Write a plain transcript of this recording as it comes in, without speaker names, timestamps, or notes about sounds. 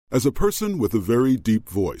As a person with a very deep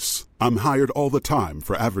voice, I'm hired all the time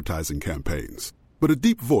for advertising campaigns. But a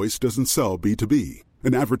deep voice doesn't sell B2B,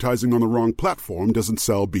 and advertising on the wrong platform doesn't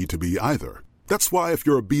sell B2B either. That's why if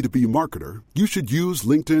you're a B2B marketer, you should use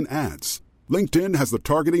LinkedIn ads. LinkedIn has the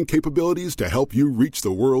targeting capabilities to help you reach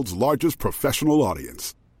the world's largest professional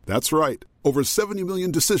audience. That's right, over 70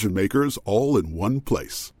 million decision makers all in one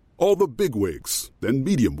place. All the big wigs, then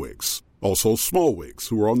medium wigs, also small wigs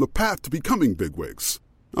who are on the path to becoming big wigs.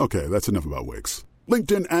 Okay, that's enough about wigs.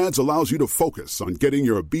 LinkedIn ads allows you to focus on getting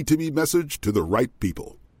your B2B message to the right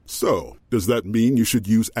people. So, does that mean you should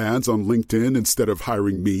use ads on LinkedIn instead of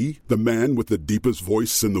hiring me, the man with the deepest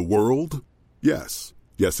voice in the world? Yes.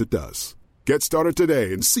 Yes, it does. Get started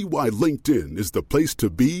today and see why LinkedIn is the place to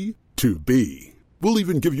be to be. We'll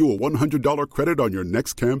even give you a $100 credit on your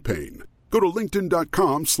next campaign. Go to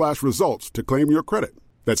linkedin.com/results to claim your credit.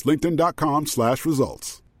 That's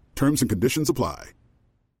linkedin.com/results. Terms and conditions apply.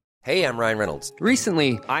 Hey, I'm Ryan Reynolds.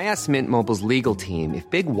 Recently, I asked Mint Mobile's legal team if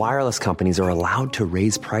big wireless companies are allowed to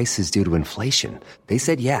raise prices due to inflation. They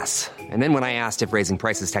said yes. And then when I asked if raising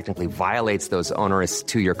prices technically violates those onerous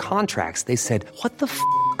two-year contracts, they said, "What the f***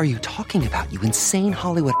 are you talking about, you insane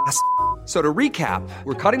Hollywood ass?" So to recap,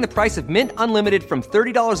 we're cutting the price of Mint Unlimited from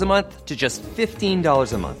 $30 a month to just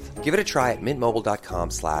 $15 a month. Give it a try at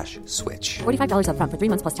mintmobile.com/switch. $45 up front for 3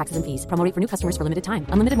 months plus taxes and fees. Promo rate for new customers for limited time.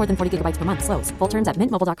 Unlimited more than 40 gigabytes per month. Slows full terms at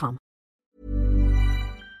mintmobile.com.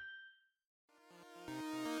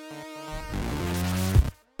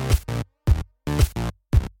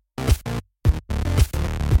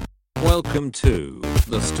 Welcome to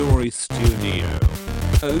the Story Studio.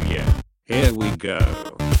 Oh yeah, here we go.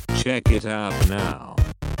 Check it out now.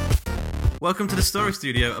 Welcome to the Story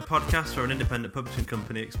Studio, a podcast where an independent publishing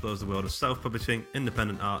company explores the world of self-publishing,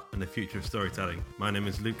 independent art, and the future of storytelling. My name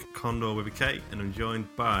is Luke Condor with a K, and I'm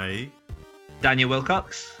joined by Daniel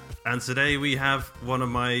Wilcox. And today we have one of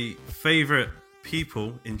my favourite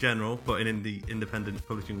people in general, but in the independent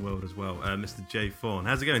publishing world as well, Mr. Jay Thorn.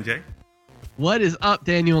 How's it going, Jay? What is up,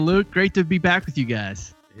 Daniel and Luke? Great to be back with you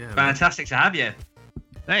guys. Yeah, fantastic to have you.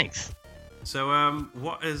 Thanks. So,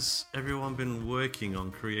 what has everyone been working on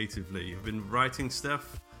creatively? You've been writing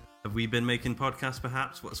stuff? Have we been making podcasts,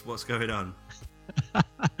 perhaps? What's going on?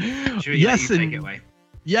 Should we let you take it away?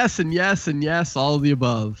 Yes, and yes, and yes, all of the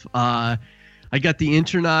above. I got the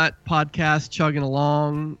Internet podcast chugging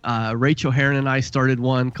along. Rachel Herron and I started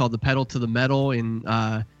one called The Pedal to the Metal in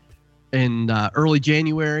early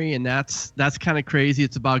January, and that's kind of crazy.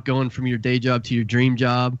 It's about going from your day job to your dream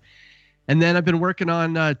job. And then I've been working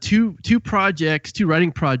on two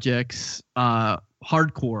writing projects,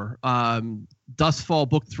 hardcore. Dustfall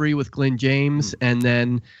Book 3 with Glenn James, and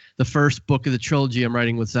then the first book of the trilogy I'm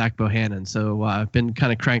writing with Zach Bohannon. So I've been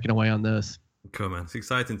kind of cranking away on this. Cool, man. It's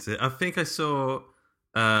exciting I think I saw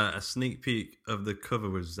a sneak peek of the cover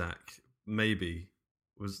with Zach. Maybe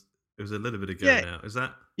it was a little bit ago now. Is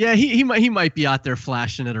that? Yeah, he might be out there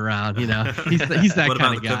flashing it about it cover? He's that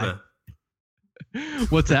kind of guy. Cover?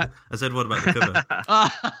 What's that? I said, what about the cover?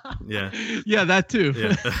 Yeah, that too.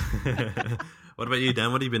 Yeah. What about you,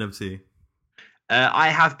 Dan? What have you been up to? I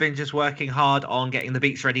have been just working hard on getting the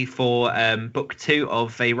beats ready for book 2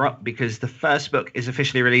 of They Rock, because the first book is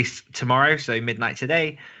officially released tomorrow, so midnight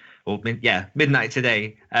today. Midnight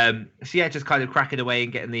today. Just kind of cracking away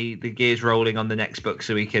and getting the gears rolling on the next book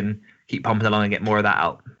so we can keep pumping along and get more of that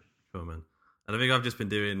out. Cool, man. And I think I've just been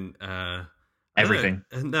doing... everything.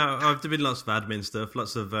 No, I've been doing lots of admin stuff,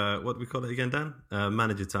 lots of, what do we call it again, Dan?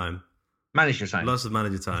 Manager time. Manager time. Lots of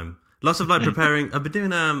manager time. Lots of preparing. I've been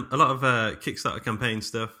doing a lot of Kickstarter campaign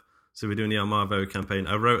stuff. So we're doing the El Marvo campaign.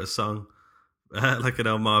 I wrote a song, like an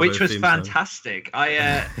El Marvo which was theme fantastic. Song.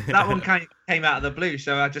 That one kind of came out of the blue.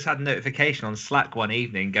 So I just had a notification on Slack one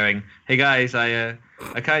evening going, "Hey guys, I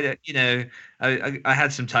kind of, I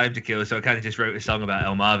had some time to kill, so I kind of just wrote a song about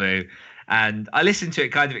El Marvo." And I listened to it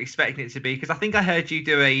kind of expecting it to be, because I think I heard you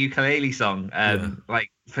do a ukulele song like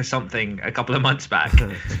for something a couple of months back.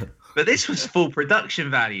 But this was full production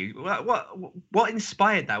value. What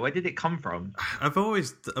inspired that? Where did it come from? I've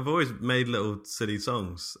always made little silly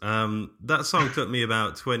songs. That song took me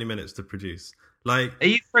about 20 minutes to produce. Like, are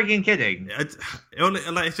you frigging kidding? It's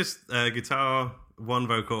just guitar, one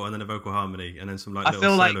vocal, and then a vocal harmony, and then some I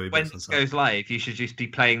feel like when this goes live, you should just be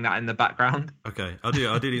playing that in the background. Okay, I'll do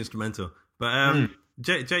the instrumental. But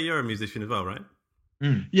Jay, you're a musician as well, right?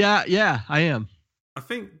 Yeah, I am. I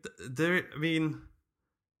think there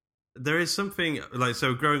is something like,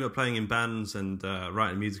 so growing up playing in bands and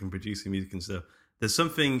writing music and producing music and stuff, there's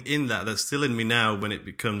something in that's still in me now when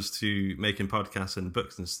it comes to making podcasts and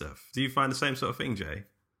books and stuff. Do you find the same sort of thing, Jay?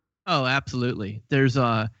 Oh, absolutely. There's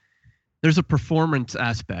there's a performance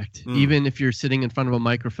aspect. Even if you're sitting in front of a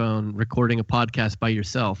microphone recording a podcast by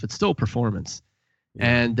yourself, it's still performance. Yeah.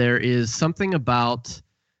 And there is something about,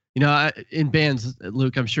 in bands,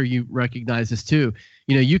 Luke, I'm sure you recognize this too.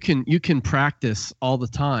 You can practice all the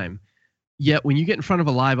time. Yet when you get in front of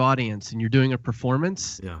a live audience and you're doing a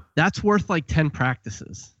performance, that's worth like 10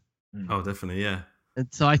 practices. Oh, definitely, yeah. And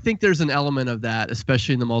so I think there's an element of that,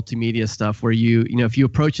 especially in the multimedia stuff, where if you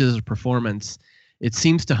approach it as a performance, it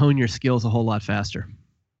seems to hone your skills a whole lot faster.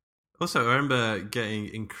 Also, I remember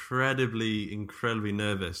getting incredibly, incredibly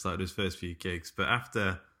nervous like those first few gigs, but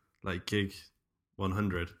after like gig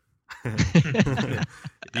 100,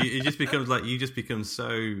 it just becomes like you just become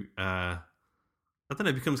so. I don't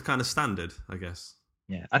know, it becomes kind of standard, I guess.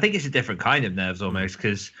 Yeah, I think it's a different kind of nerves almost,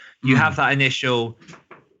 because you have that initial,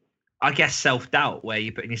 I guess, self-doubt where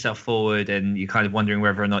you're putting yourself forward and you're kind of wondering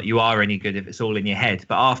whether or not you are any good if it's all in your head.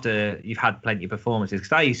 But after you've had plenty of performances,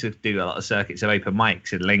 because I used to do a lot of circuits of open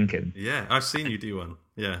mics in Lincoln. Yeah, I've seen you do one.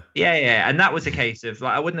 Yeah. Yeah. And that was a case of,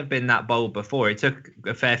 like, I wouldn't have been that bold before. It took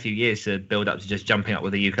a fair few years to build up to just jumping up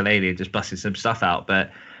with a ukulele and just busting some stuff out.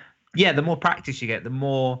 But yeah, the more practice you get, the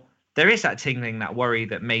more there is that tingling, that worry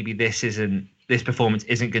that maybe this performance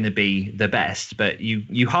isn't going to be the best, but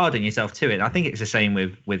you harden yourself to it. And I think it's the same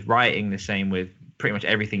with writing, the same with pretty much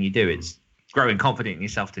everything you do. It's growing confident in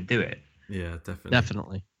yourself to do it. Yeah, definitely.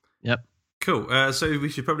 Definitely. Yep. Cool. So we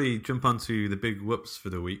should probably jump on to the big whoops for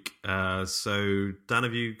the week. So Dan,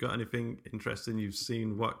 have you got anything interesting you've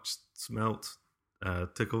seen, watched, smelt,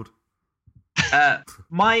 tickled?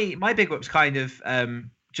 My big whoop's kind of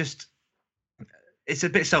just... It's a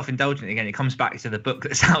bit self-indulgent again. It comes back to the book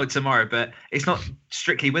that's out tomorrow, but it's not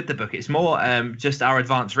strictly with the book. It's more just our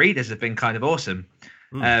advanced readers have been kind of awesome.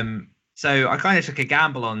 So I kind of took a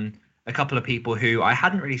gamble on a couple of people who I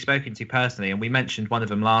hadn't really spoken to personally, and we mentioned one of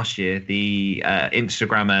them last year, the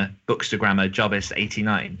Instagrammer, Bookstagrammer,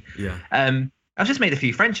 Jobist89. Yeah. I've just made a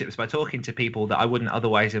few friendships by talking to people that I wouldn't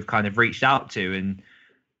otherwise have kind of reached out to, and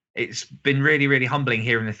it's been really, really humbling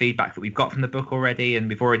hearing the feedback that we've got from the book already. And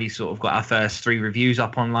we've already sort of got our first 3 reviews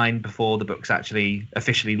up online before the book's actually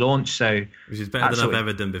officially launched. So, which is better than I've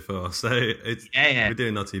ever done before. So it's we're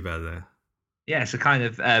doing not too bad there. Yeah, so kind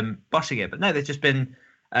of bossing it. But no, they've just been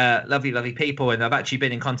lovely, lovely people. And I've actually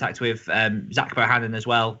been in contact with Zach Bohannon as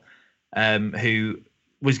well, who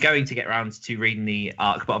was going to get around to reading the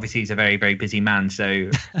ARC, but obviously he's a very, very busy man. So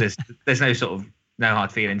there's no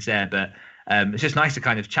hard feelings there. But it's just nice to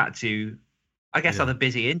kind of chat to, I guess, other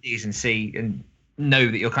busy indies and see and know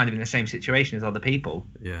that you're kind of in the same situation as other people.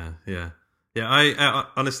 Yeah. I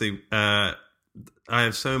honestly, I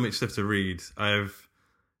have so much stuff to read. I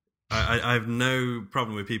have no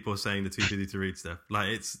problem with people saying they're too busy to read stuff. Like,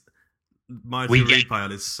 it's my read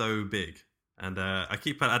pile is so big, and I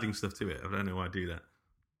keep adding stuff to it. I don't know why I do that.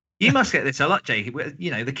 You must get this a lot, Jake.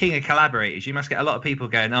 The king of collaborators. You must get a lot of people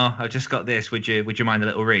going, "Oh, I just got this. Would you mind a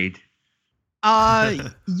little read?"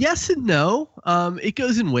 Yes and no. It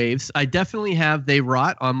goes in waves. I definitely have They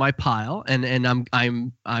Rot on my pile, and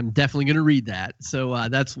I'm definitely going to read that. So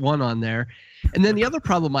that's one on there. And then the other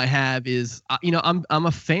problem I have is, I'm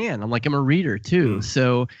a fan. I'm a reader too.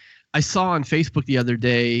 So I saw on Facebook the other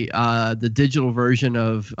day the digital version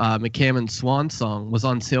of McCammon's Swan Song was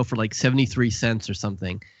on sale for like 73 cents or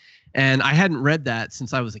something, and I hadn't read that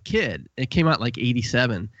since I was a kid. It came out like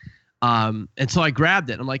 87. And so I grabbed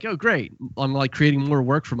it. I'm like, oh, great. I'm like creating more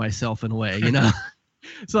work for myself in a way,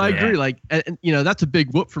 So I agree. That's a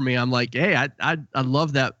big whoop for me. I'm like, hey, I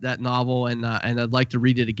love that novel, and I'd like to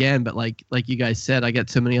read it again. But like you guys said, I got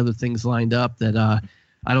so many other things lined up that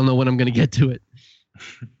I don't know when I'm going to get to it.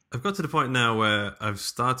 I've got to the point now where I've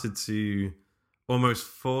started to almost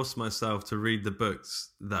force myself to read the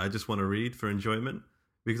books that I just want to read for enjoyment,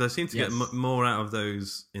 because I seem to get more out of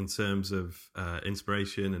those in terms of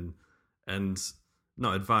inspiration and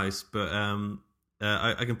not advice, but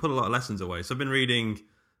I can pull a lot of lessons away. So I've been reading,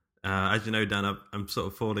 as you know, Dan, I'm sort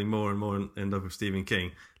of falling more and more in love with Stephen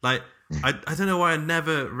King. Like, I don't know why I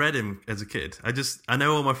never read him as a kid. I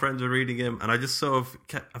know all my friends were reading him, and I just sort of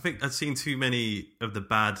I think I'd seen too many of the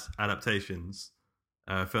bad adaptations,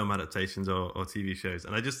 film adaptations or TV shows,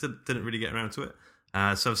 and I just didn't really get around to it.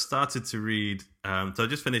 So I've started to read. So I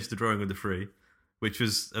just finished The Drawing of the Free, which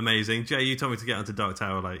was amazing. Jay, you told me to get onto Dark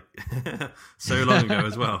Tower like so long ago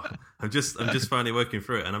as well. I'm just finally working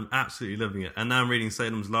through it, and I'm absolutely loving it. And now I'm reading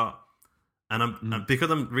Salem's Lot, and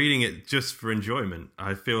because I'm reading it just for enjoyment,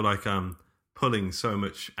 I feel like I'm pulling so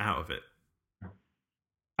much out of it.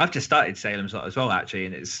 I've just started Salem's Lot as well, actually,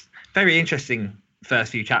 and it's very interesting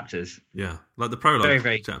first few chapters. Yeah, like the prologue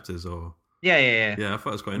very chapters, or yeah. I thought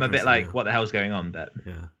it was quite interesting. I'm a bit like, what the hell's going on? But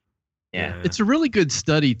yeah. Yeah. It's a really good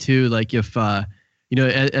study too. Like if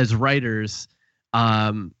as writers,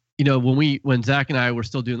 when Zach and I were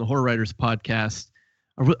still doing the Horror Writers podcast,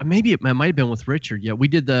 or maybe it might have been with Richard. Yeah, we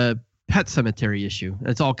did the Pet Cemetery issue.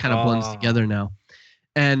 It's all kind of blends together now.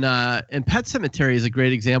 And Pet Cemetery is a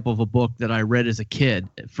great example of a book that I read as a kid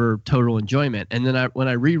for total enjoyment. And then when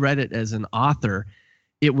I reread it as an author,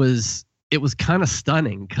 it was kind of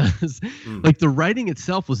stunning because like the writing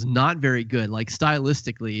itself was not very good. Like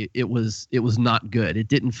stylistically, it was not good. It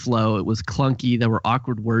didn't flow. It was clunky. There were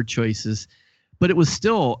awkward word choices, but it was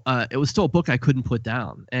still a book I couldn't put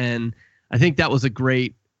down. And I think that was a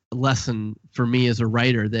great lesson for me as a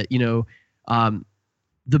writer that,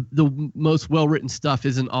 the most well-written stuff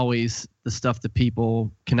isn't always the stuff that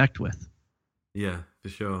people connect with. Yeah, for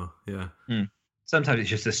sure. Yeah. Sometimes it's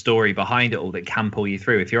just the story behind it all that can pull you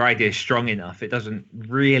through. If your idea is strong enough, it doesn't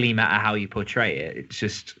really matter how you portray it. It's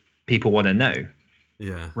just people want to know.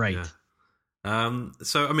 Yeah. Right. Yeah.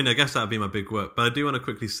 So, I mean, I guess that would be my big work. But I do want to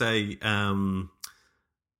quickly say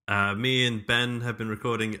me and Ben have been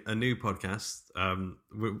recording a new podcast.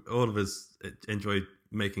 All of us enjoy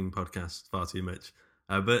making podcasts far too much.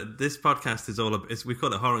 But this podcast is we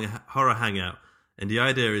call it Horror Hangout. And the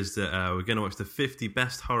idea is that we're going to watch the 50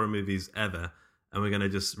 best horror movies ever. And we're going to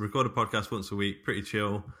just record a podcast once a week, pretty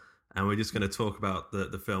chill. And we're just going to talk about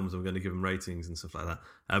the films, and we're going to give them ratings and stuff like that.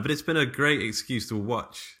 But it's been a great excuse to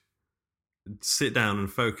sit down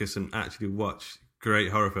and focus and actually watch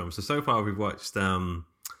great horror films. So far we've watched The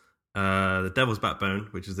Devil's Backbone,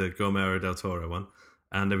 which is the Guillermo del Toro one.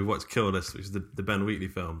 And then we watched Kill List, which is the Ben Wheatley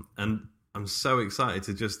film. And I'm so excited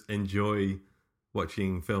to just enjoy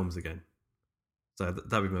watching films again. So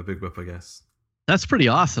that'd be my big whip, I guess. That's pretty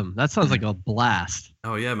awesome. That sounds like a blast.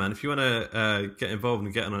 Oh, yeah, man. If you want to get involved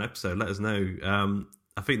and get on an episode, let us know.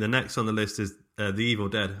 I think the next on the list is The Evil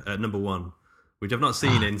Dead at number 1, which I've not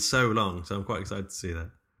seen in so long. So I'm quite excited to see that.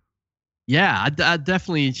 Yeah, I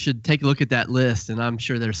definitely should take a look at that list, and I'm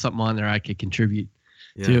sure there's something on there I could contribute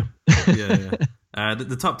to. Yeah.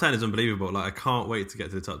 The top 10 is unbelievable. Like, I can't wait to get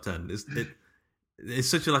to the top 10. It's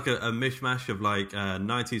such a mishmash of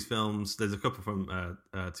 90s films. There's a couple from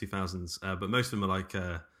 2000s, but most of them are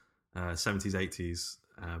 70s, 80s.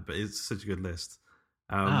 But it's such a good list.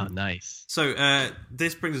 Nice. So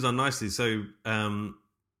this brings us on nicely. So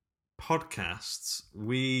podcasts.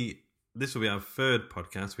 This will be our third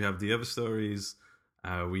podcast. We have The Other Stories.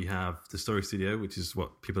 We have The Story Studio, which is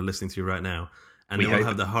what people are listening to right now. And we'll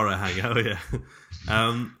have the Horror Hangout. Oh, yeah.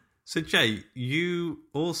 So, Jay, you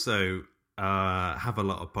also have a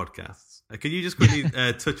lot of podcasts. Could you just quickly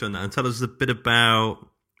touch on that and tell us a bit about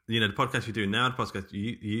the podcast you're doing now, the podcast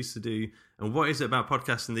you used to do, and what is it about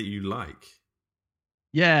podcasting that you like?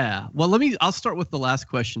 Yeah. Well, I'll start with the last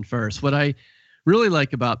question first. What I really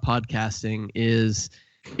like about podcasting is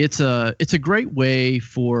it's a great way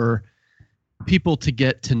for people to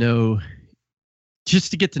get to know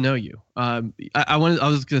you. I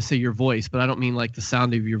was going to say your voice, but I don't mean like the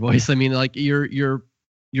sound of your voice. I mean like your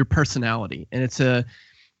personality, and it's a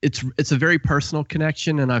very personal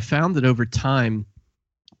connection. And I found that over time,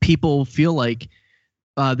 people feel like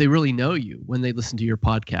they really know you when they listen to your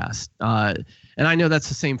podcast. And I know that's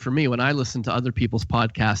the same for me. When I listen to other people's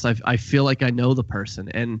podcasts, I feel like I know the person,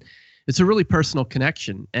 and it's a really personal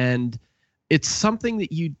connection. And it's something that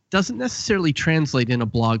doesn't necessarily translate in a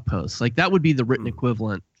blog post. Like that would be the written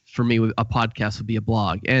equivalent for me. A podcast would be a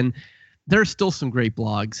blog. And there are still some great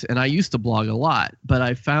blogs, and I used to blog a lot, but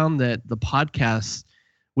I found that the podcasts,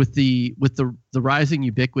 with the rising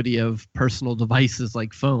ubiquity of personal devices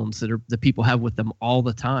like phones that people have with them all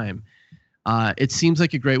the time, it seems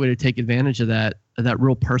like a great way to take advantage of that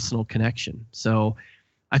real personal connection. So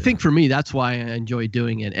I think for me, that's why I enjoy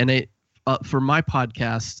doing it. And for my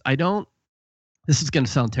podcasts, this is going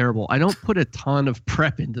to sound terrible, I don't put a ton of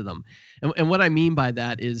prep into them. And what I mean by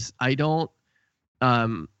that is I try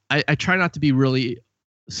not to be really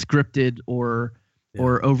scripted or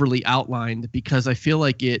overly outlined, because I feel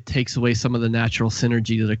like it takes away some of the natural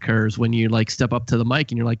synergy that occurs when you step up to the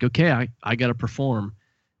mic and you're like, okay, I got to perform.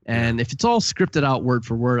 And if it's all scripted out word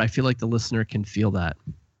for word, I feel like the listener can feel that.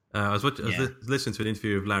 I was listening to an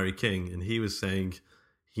interview of Larry King, and he was saying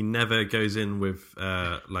he never goes in with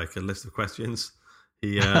a list of questions.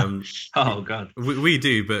 He oh God, we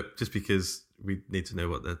do, but just because we need to know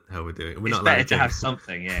what the hell we're doing. We're it's not better to have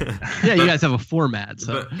something, yeah. Yeah, you guys have a format,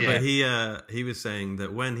 so. But he was saying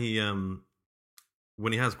that when he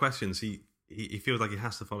has questions, he feels like he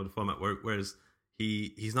has to follow the format, whereas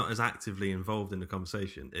he's not as actively involved in the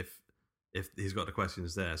conversation if he's got the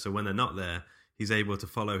questions there. So when they're not there, he's able to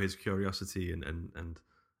follow his curiosity and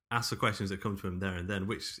ask the questions that come to him there and then,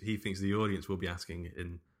 which he thinks the audience will be asking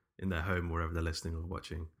in in their home, wherever they're listening or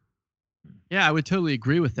watching. Yeah, I would totally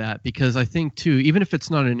agree with that, because I think too, even if it's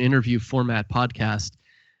not an interview format podcast,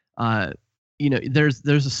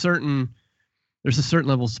 there's a certain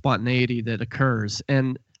level of spontaneity that occurs,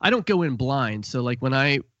 and I don't go in blind. So like when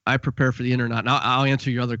I prepare for the Intronaut, and I'll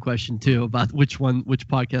answer your other question too about which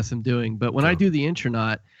podcast I'm doing. But when I do the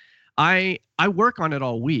Intronaut, I work on it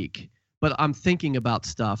all week, but I'm thinking about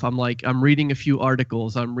stuff. I'm reading a few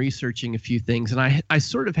articles, I'm researching a few things, and I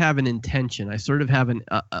sort of have an intention. I sort of have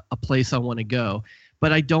a place I want to go,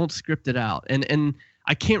 but I don't script it out. And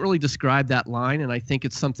I can't really describe that line, and I think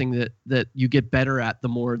it's something that you get better at the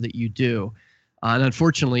more that you do. And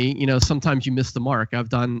unfortunately, sometimes you miss the mark. I've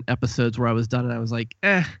done episodes where I was done and I was like,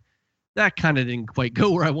 that kind of didn't quite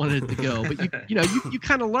go where I wanted it to go. But you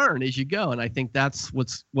kind of learn as you go, and I think that's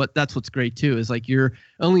what's great too. Is like you're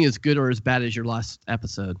only as good or as bad as your last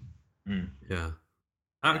episode. Yeah.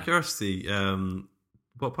 Out of curiosity,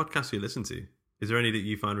 what podcasts do you listen to? Is there any that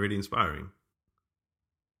you find really inspiring?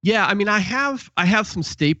 Yeah, I mean, I have some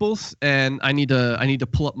staples, and I need to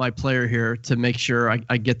pull up my player here to make sure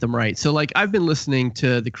I get them right. So like I've been listening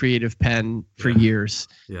to the Creative Pen for years,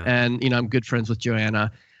 and I'm good friends with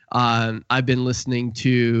Joanna. I've been listening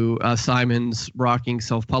to Simon's Rocking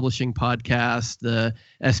Self-Publishing podcast, the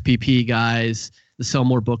SPP guys, the Sell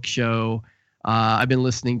More Book Show. I've been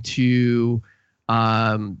listening to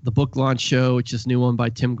the Book Launch Show, which is a new one by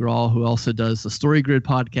Tim Grahl, who also does the Story Grid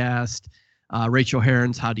podcast. Rachel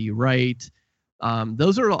Herron's How Do You Write?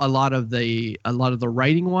 Those are a lot of the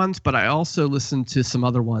writing ones, but I also listen to some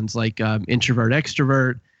other ones like Introvert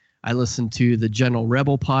Extrovert. I listen to the General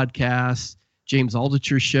Rebel podcast, James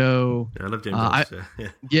Altucher show. Yeah, I love James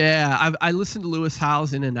Altucher. I listen to Lewis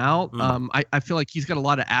Howes in and out. I feel like he's got a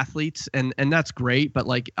lot of athletes, and that's great, but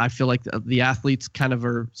like I feel like the athletes kind of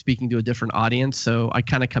are speaking to a different audience, so I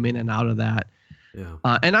kind of come in and out of that. Yeah.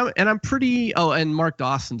 And I'm pretty. Oh, and Mark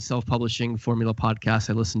Dawson's self-publishing formula podcast.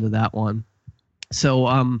 I listened to that one. So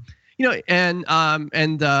and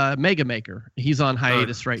Mega Maker. He's on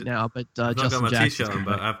hiatus right now, but I've not Justin got my Jackson. T-shirt on,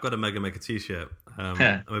 but I've got a Mega Maker T-shirt.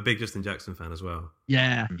 I'm a big Justin Jackson fan as well.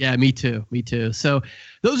 Yeah, me too. So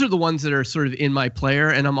those are the ones that are sort of in my player,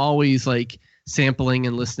 and I'm always like sampling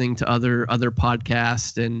and listening to other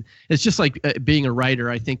podcasts. And it's just like being a writer.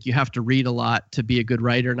 I think you have to read a lot to be a good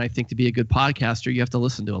writer, and I think to be a good podcaster, you have to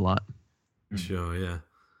listen to a lot. Sure, yeah.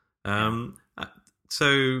 So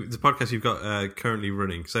the podcast you've got currently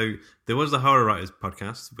running. So there was the Horror Writers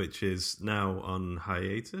podcast, which is now on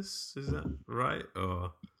hiatus. Is that right?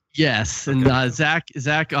 Or yes, and okay. Zach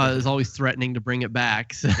is always threatening to bring it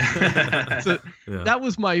back. So, that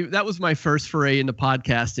was my first foray into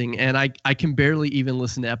podcasting, and I can barely even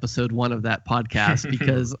listen to episode 1 of that podcast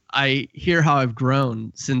because I hear how I've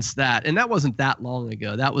grown since that, and that wasn't that long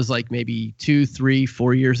ago. That was like maybe 2, 3,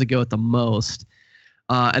 4 years ago at the most,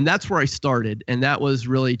 and that's where I started, and that was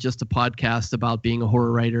really just a podcast about being a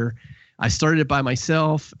horror writer. I started it by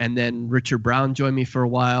myself, and then Richard Brown joined me for a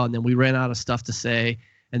while, and then we ran out of stuff to say.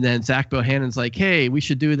 And then Zach Bohannon's like, hey, we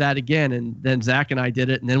should do that again. And then Zach and I did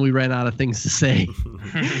it, and then we ran out of things to say.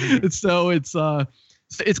 So it's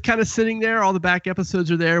kind of sitting there. All the back episodes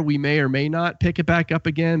are there. We may or may not pick it back up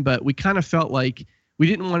again, but we kind of felt like we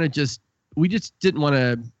just didn't want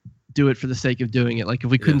to do it for the sake of doing it. Like if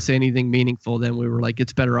we couldn't say anything meaningful, then we were like,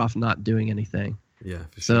 it's better off not doing anything. Yeah,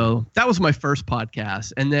 for sure. So that was my first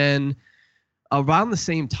podcast. And then around the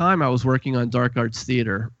same time, I was working on Dark Arts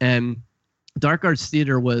Theater, and Dark Arts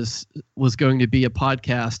Theater was going to be a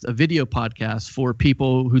video podcast for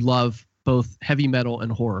people who love both heavy metal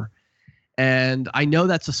and horror. And I know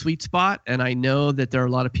that's a sweet spot, and I know that there are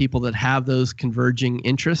a lot of people that have those converging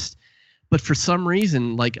interests. But for some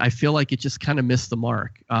reason, like I feel like it just kind of missed the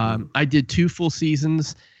mark. I did 2 full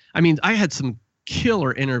seasons. I mean, I had some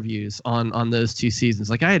killer interviews on those 2 seasons.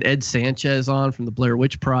 Like I had Ed Sanchez on from the Blair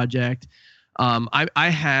Witch Project. I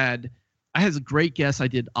had a great guest. I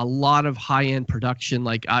did a lot of high-end production.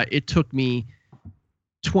 Like it took me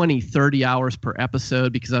 20, 30 hours per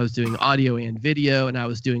episode because I was doing audio and video, and I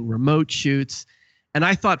was doing remote shoots. And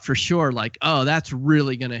I thought for sure, like, oh, that's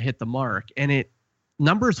really going to hit the mark. And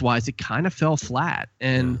numbers-wise, it kind of fell flat.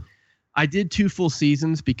 And I did 2 full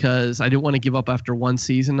seasons because I didn't want to give up after 1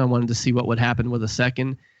 season. I wanted to see what would happen with a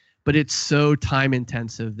second. But it's so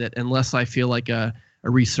time-intensive that unless I feel like a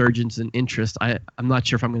resurgence in interest, I'm not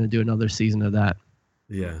sure if I'm going to do another season of that.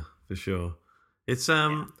 Yeah, for sure. It's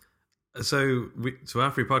so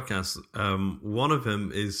our 3 podcasts, one of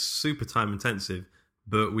them is super time intensive,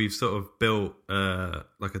 but we've sort of built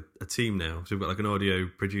like a team now. So we've got like an audio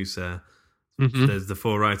producer. Mm-hmm. There's the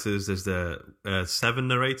 4 writers. There's the 7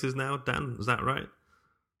 narrators now. Dan, is that right?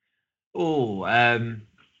 Oh,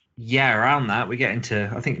 Yeah, around that. We get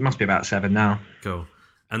into, I think it must be about 7 now. Cool.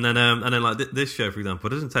 And then like this show, for example,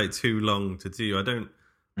 it doesn't take too long to do.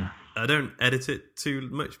 I don't edit it too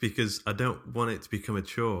much because I don't want it to become a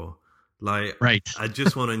chore. Like, right. I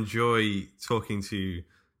just want to enjoy talking to,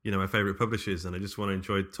 my favorite publishers, and I just want to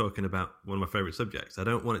enjoy talking about one of my favorite subjects. I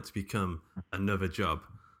don't want it to become another job.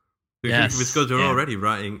 Because we're already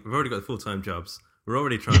writing, we've already got full-time jobs. We're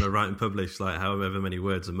already trying to write and publish like however many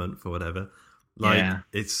words a month or whatever. Like,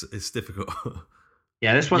 it's difficult.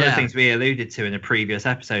 Yeah, that's one of the things we alluded to in a previous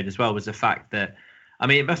episode as well, was the fact that, I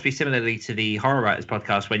mean, it must be similarly to the Horror Writers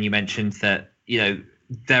podcast when you mentioned that,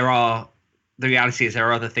 the reality is there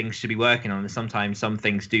are other things to be working on, and sometimes some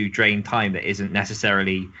things do drain time that isn't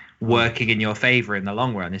necessarily working in your favor in the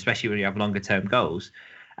long run, especially when you have longer term goals.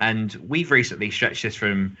 And we've recently stretched this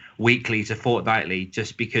from weekly to fortnightly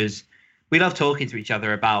just because we love talking to each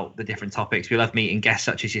other about the different topics. We love meeting guests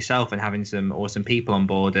such as yourself and having some awesome people on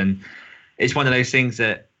board. And it's one of those things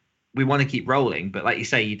that we want to keep rolling, but like you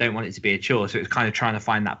say, you don't want it to be a chore. So it's kind of trying to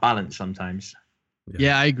find that balance sometimes.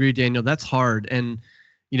 Yeah, I agree, Daniel. That's hard. And,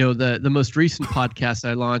 the most recent podcast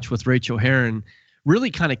I launched with Rachel Herron really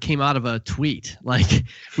kind of came out of a tweet. Like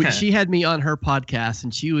when she had me on her podcast,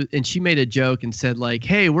 and she made a joke and said like,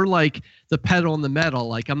 "Hey, we're like the pedal and the metal.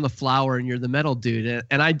 Like I'm the flower and you're the metal dude."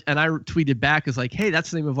 And I tweeted back as like, "Hey,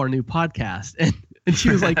 that's the name of our new podcast." And she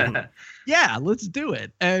was like, "Yeah, let's do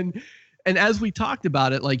it." And as we talked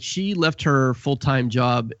about it, like she left her full-time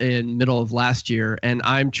job in middle of last year, and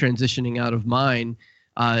I'm transitioning out of mine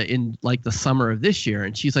in like the summer of this year.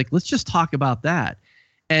 And she's like, "Let's just talk about that."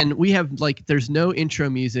 And we have like, there's no intro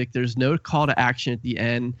music. There's no call to action at the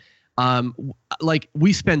end. Like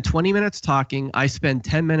we spend 20 minutes talking. I spend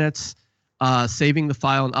 10 minutes saving the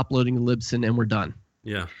file and uploading to Libsyn, and we're done.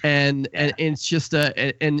 Yeah. And it's just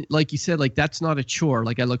and like you said, like that's not a chore.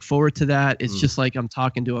 Like I look forward to that. It's just like I'm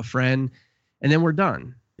talking to a friend, and then we're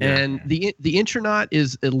done. Yeah. And the intronaut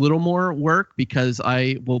is a little more work because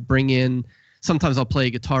I will bring in, sometimes I'll play a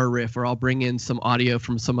guitar riff, or I'll bring in some audio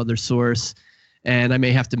from some other source, and I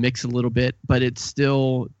may have to mix a little bit, but it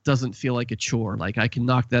still doesn't feel like a chore. Like I can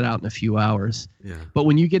knock that out in a few hours. Yeah. But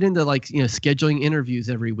when you get into like, scheduling interviews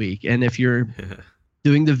every week, and if you're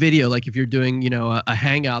doing the video, like if you're doing, a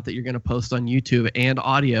hangout that you're going to post on YouTube and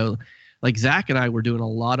audio, like Zach and I were doing a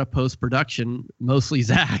lot of post-production, mostly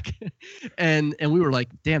Zach. and we were like,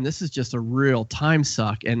 damn, this is just a real time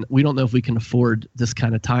suck. And we don't know if we can afford this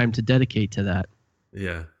kind of time to dedicate to that.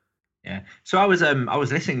 Yeah. Yeah. So I was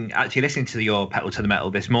listening to your Pedal to the Metal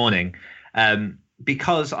this morning,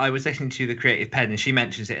 because I was listening to the Creative Pen, and she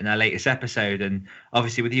mentions it in her latest episode. And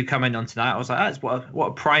obviously with you coming on tonight, I was like, oh, what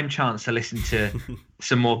a prime chance to listen to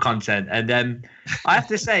some more content. And I have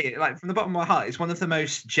to say, like from the bottom of my heart, it's one of the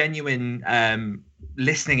most genuine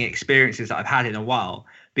listening experiences that I've had in a while,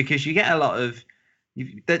 because you get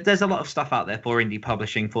there's a lot of stuff out there for indie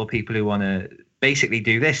publishing, for people who want to basically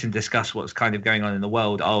do this and discuss what's kind of going on in the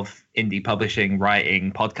world of indie publishing,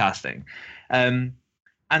 writing, podcasting. And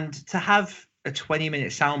to have a 20-minute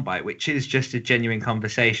soundbite, which is just a genuine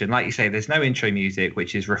conversation. Like you say, there's no intro music,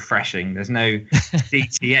 which is refreshing. There's no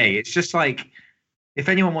CTA. It's just like, if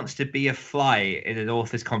anyone wants to be a fly in an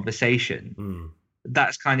author's conversation,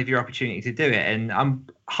 that's kind of your opportunity to do it. And I'm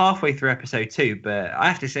halfway through episode 2, but I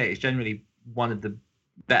have to say it's generally one of the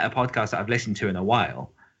better podcasts that I've listened to in a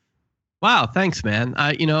while. Wow, thanks, man.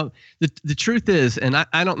 The truth is, and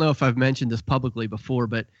I don't know if I've mentioned this publicly before,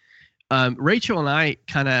 but Rachel and I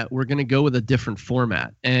were going to go with a different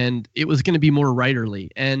format, and it was going to be more writerly.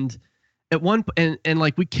 And at one and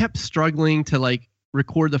like we kept struggling to like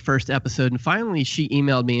record the first episode, and finally she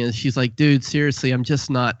emailed me and she's like, "Dude, seriously, I'm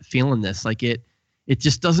just not feeling this. Like it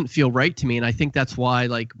just doesn't feel right to me, and I think that's why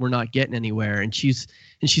like we're not getting anywhere." And she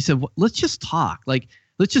said, well, "Let's just talk. Like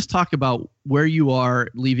let's just talk about where you are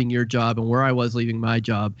leaving your job and where I was leaving my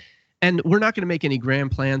job. And we're not going to make any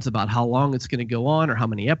grand plans about how long it's going to go on or how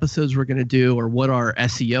many episodes we're going to do or what our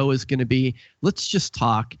SEO is going to be. Let's just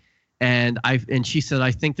talk." And she said,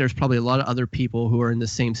 "I think there's probably a lot of other people who are in the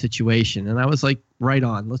same situation." And I was like, right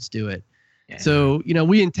on, let's do it. Yeah. So,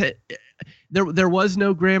 there was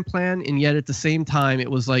no grand plan. And yet at the same time,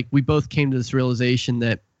 it was like, we both came to this realization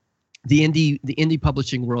that the indie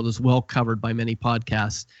publishing world is well covered by many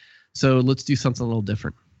podcasts. So let's do something a little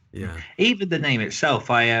different. Yeah. Even the name itself,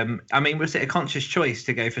 I mean, was it a conscious choice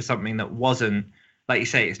to go for something that wasn't, like you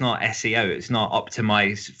say, it's not SEO, it's not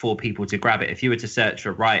optimized for people to grab it? If you were to search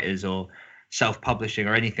for writers or self-publishing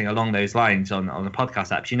or anything along those lines on the podcast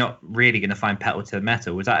apps, you're not really going to find Pedal to the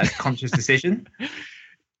Metal. Was that a conscious decision?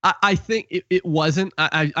 I think it wasn't.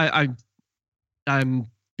 I'm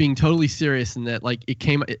being totally serious in that, like,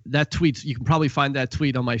 that tweet, you can probably find that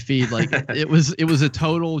tweet on my feed. Like it was a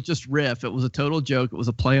total just riff. It was a total joke. It was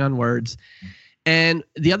a play on words. And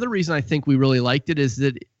the other reason I think we really liked it is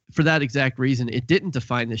that for that exact reason, it didn't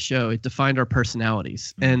define the show. It defined our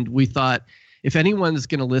personalities. And we thought, if anyone's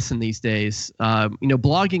going to listen these days,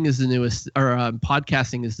 blogging is the newest, or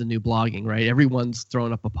podcasting is the new blogging, right? Everyone's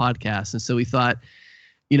throwing up a podcast. And so we thought,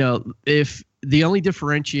 if the only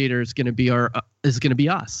differentiator is going to be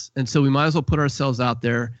us. And so we might as well put ourselves out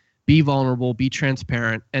there, be vulnerable, be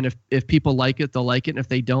transparent. And if people like it, they'll like it. And if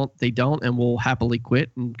they don't, they don't. And we'll happily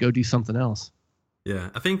quit and go do something else. Yeah,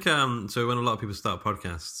 I think so when a lot of people start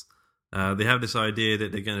podcasts, they have this idea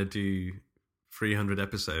that they're going to do 300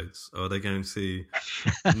 episodes, or they're going to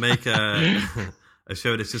make a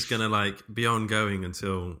show that's just going to like be ongoing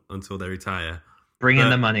until they retire. Bring in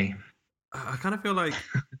the money. I kind of feel like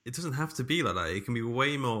it doesn't have to be like that. It can be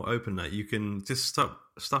way more open. That you can just stop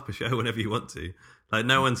a show whenever you want to. Like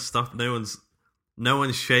no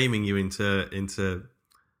one's shaming you into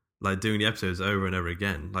like doing the episodes over and over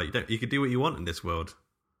again. Like you could do what you want in this world.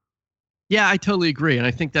 Yeah, I totally agree. And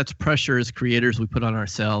I think that's pressure as creators we put on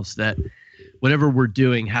ourselves, that whatever we're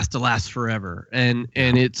doing has to last forever. And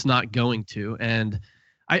it's not going to. And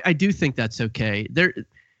I do think that's okay. There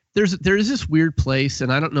is this weird place,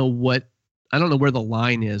 and I don't know where the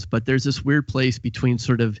line is, but there's this weird place between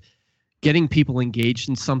sort of getting people engaged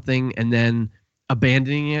in something and then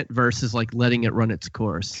abandoning it versus like letting it run its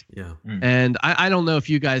course. Yeah. And I don't know if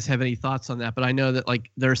you guys have any thoughts on that, but I know that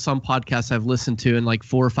like there are some podcasts I've listened to, and like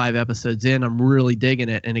 4 or 5 episodes in, I'm really digging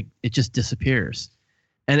it, and it just disappears.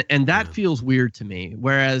 And that feels weird to me.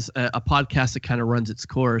 Whereas a podcast that kind of runs its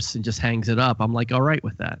course and just hangs it up, I'm like, all right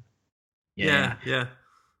with that. Yeah.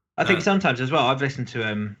 I think sometimes as well, I've listened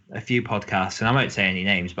to a few podcasts, and I won't say any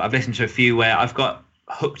names, but I've listened to a few where I've got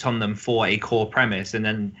hooked on them for a core premise, and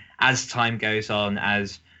then as time goes on,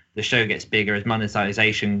 as the show gets bigger, as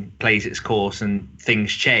monetization plays its course and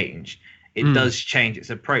things change, it does change its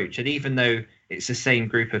approach. And even though it's the same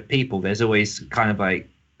group of people, there's always kind of like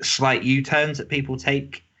slight U-turns that people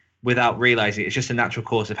take without realizing. It's just a natural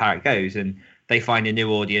course of how it goes, and they find a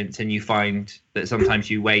new audience, and you find that sometimes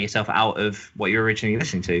you wear yourself out of what you're originally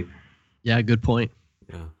listening to. Yeah, good point.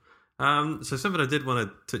 Yeah. So something I did want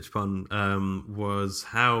to touch upon was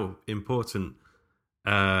how important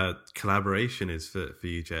collaboration is for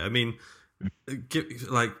you, Jay. I mean,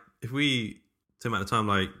 if we take out the time,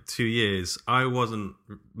 like 2 years, I wasn't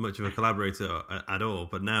much of a collaborator at all,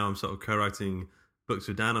 but now I'm sort of co-writing books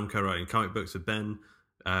with Dan. I'm co-writing comic books with Ben.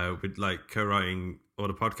 With like co-writing all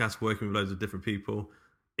the podcasts, working with loads of different people.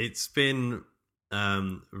 It's been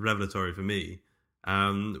revelatory for me.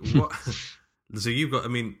 What? So you've got. I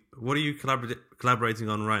mean, what are you collaborating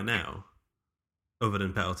on right now, other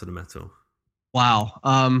than Pedal to the Metal? Wow.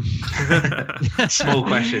 Small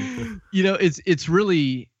question.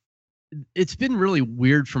 It's been really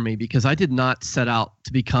weird for me because I did not set out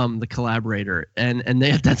to become the collaborator, and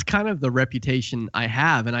that's kind of the reputation I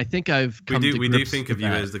have, and I think I've come to grips with that. We do think of you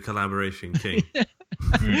as the collaboration king.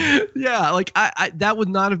 Yeah, like I that would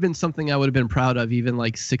not have been something I would have been proud of even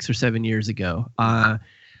like 6 or 7 years ago.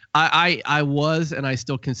 I was, and I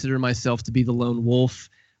still consider myself to be the lone wolf.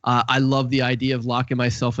 I love the idea of locking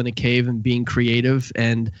myself in a cave and being creative,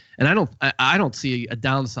 and I don't see a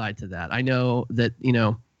downside to that. I know that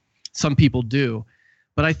some people do,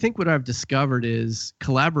 but I think what I've discovered is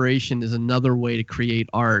collaboration is another way to create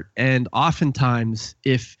art. And oftentimes,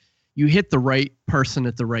 if you hit the right person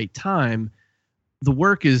at the right time, the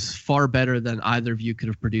work is far better than either of you could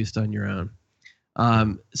have produced on your own.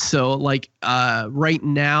 So right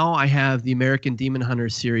now I have the American Demon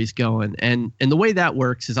Hunters series going. And the way that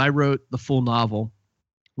works is I wrote the full novel,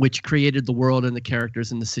 which created the world and the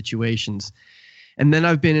characters and the situations. And then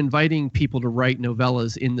I've been inviting people to write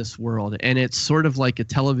novellas in this world. And it's sort of like a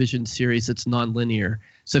television series that's nonlinear.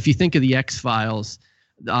 So if you think of the X-Files,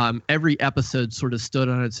 every episode sort of stood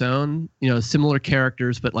on its own, similar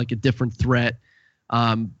characters, but like a different threat.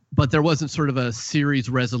 But there wasn't sort of a series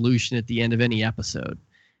resolution at the end of any episode.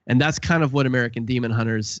 And that's kind of what American Demon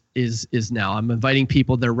Hunters is now. I'm inviting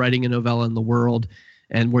people, they're writing a novella in the world,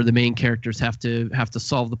 and where the main characters have to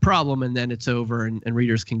solve the problem, and then it's over, and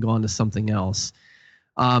readers can go on to something else.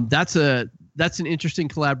 That's an interesting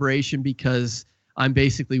collaboration because I'm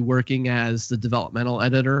basically working as the developmental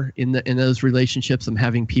editor in those relationships. I'm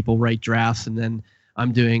having people write drafts, and then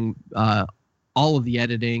I'm doing all of the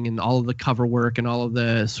editing and all of the cover work and all of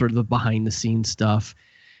the sort of the behind the scenes stuff.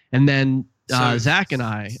 And then Zach and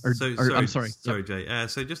I I'm sorry. Sorry, Jay.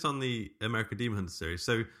 So just on the American Demon Hunter series,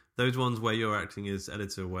 so those ones where you're acting as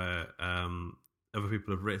editor, where other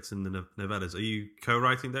people have written the novellas. Are you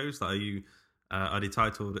co-writing those? Like, are they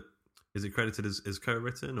titled? Is it credited as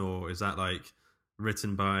co-written, or is that like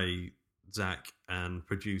written by Zach and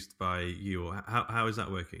produced by you, or how is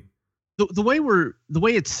that working? The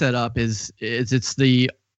way it's set up is it's the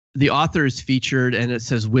author is featured and it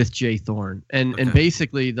says with J. Thorn, and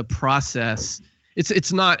basically the process.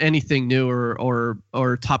 It's not anything new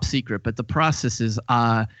or top secret, but the process is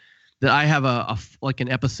that I have a like an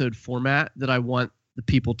episode format that I want the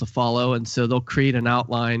people to follow, and so they'll create an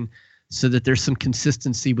outline so that there's some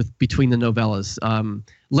consistency between the novellas.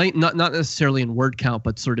 Not necessarily in word count,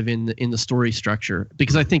 but sort of in the story structure,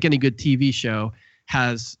 because I think any good TV show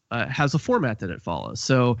has a format that it follows.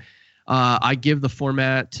 So I give the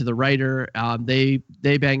format to the writer. They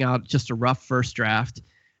bang out just a rough first draft,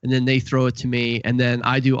 and then they throw it to me, and then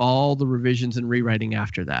I do all the revisions and rewriting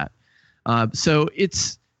after that. So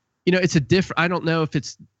it's a different. I don't know if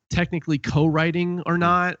it's technically co-writing or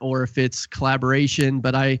not, or if it's collaboration,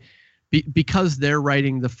 but because they're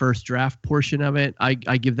writing the first draft portion of it, I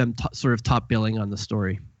give them sort of top billing on the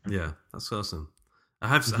story. Yeah, that's awesome. I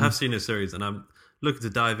have seen a series, and I'm looking to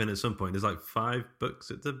dive in at some point. There's like 5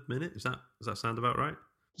 books at the minute. Does that sound about right?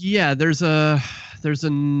 Yeah, there's the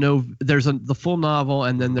full novel,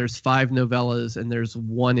 and then there's 5 novellas, and there's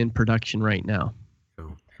 1 in production right now.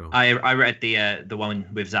 Cool. I read the one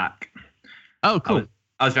with Zach. Oh, cool.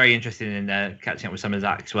 I was very interested in catching up with some of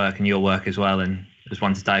Zach's work and your work as well, and just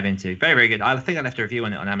wanted to dive into. Very, very good. I think I left a review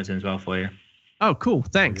on it on Amazon as well for you. Oh, cool.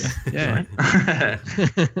 Thanks. Yeah.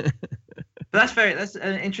 But that's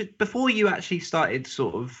interesting. Before you actually started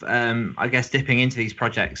sort of, I guess, dipping into these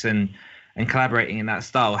projects and collaborating in that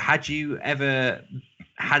style, had you ever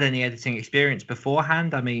had any editing experience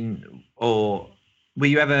beforehand? I mean, or were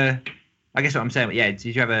you ever, I guess what I'm saying, yeah,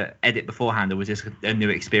 did you ever edit beforehand, or was this a new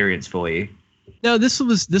experience for you? No, this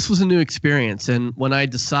was a new experience. And when I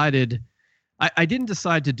decided, I didn't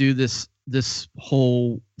decide to do this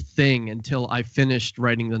whole thing until I finished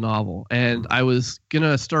writing the novel, and I was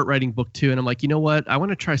gonna start writing book 2, and I'm like, you know what, I want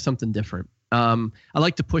to try something different. I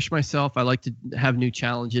like to push myself. I like to have new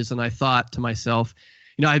challenges, and I thought to myself,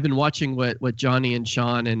 I've been watching what Johnny and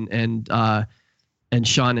Sean and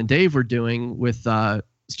Sean and Dave were doing with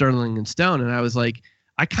Sterling and Stone, and I was like,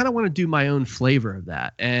 I kind of want to do my own flavor of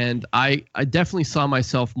that. And I definitely saw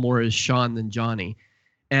myself more as Sean than Johnny.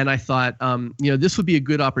 And I thought, this would be a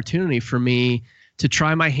good opportunity for me to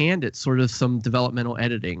try my hand at sort of some developmental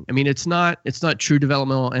editing. I mean, it's not true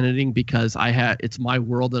developmental editing, because it's my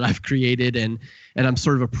world that I've created, and I'm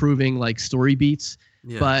sort of approving like story beats.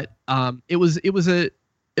 Yeah. But it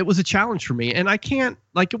was a challenge for me, and I can't,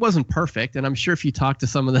 like, it wasn't perfect. And I'm sure if you talk to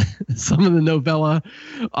some of the novella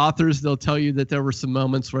authors, they'll tell you that there were some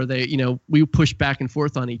moments where we pushed back and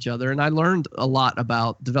forth on each other, and I learned a lot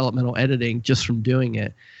about developmental editing just from doing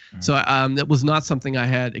it. Mm-hmm. So that was not something I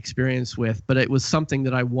had experience with, but it was something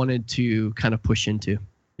that I wanted to kind of push into.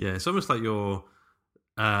 Yeah, it's almost like you're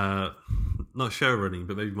not show running,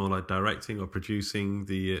 but maybe more like directing or producing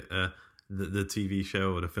the TV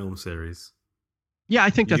show or the film series. Yeah, I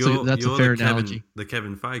think that's a fair analogy. The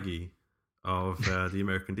Kevin Feige of the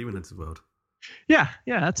American Demon Hunters world. Yeah,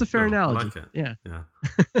 that's a fair analogy. I like it.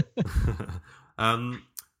 Yeah.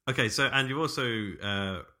 Okay, so, and you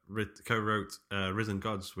also co-wrote Risen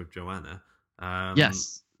Gods with Joanna.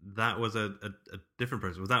 Yes. That was a different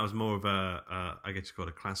process. That was more of I guess you call it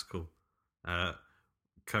a classical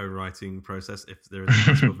co-writing process, if there is a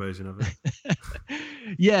classical version of it.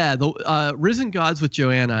 Yeah, the Risen Gods with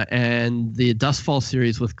Joanna and the Dustfall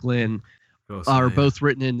series with Glenn are both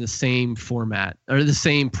written in the same format, or the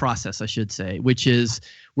same process, I should say, which is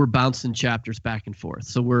we're bouncing chapters back and forth.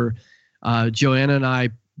 So we're Joanna and I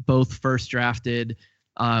both first drafted.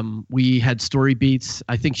 We had story beats.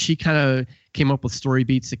 I think she kind of came up with story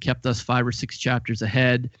beats that kept us 5 or 6 chapters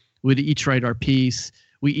ahead. We'd each write our piece.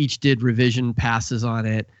 We each did revision passes on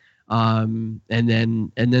it. And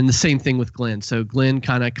then the same thing with Glenn. So Glenn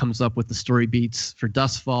kind of comes up with the story beats for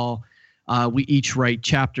Dustfall. We each write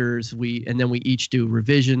chapters. And then we each do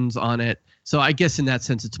revisions on it. So I guess in that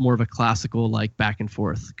sense, it's more of a classical, like, back and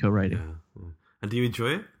forth co-writing. Yeah. And do you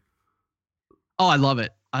enjoy it? Oh, I love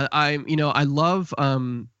it. I love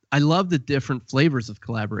the different flavors of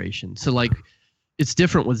collaboration. So, like, it's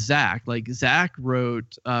different with Zach. Like, Zach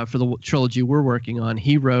wrote for the trilogy we're working on.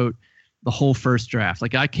 He wrote the whole first draft.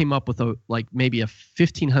 Like, I came up with maybe a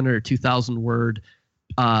 1,500 or 2,000 word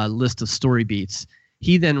list of story beats.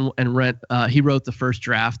 He then he wrote the first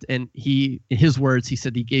draft, and in his words, he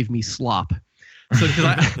said he gave me slop. So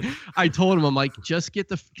I told him, I'm like, just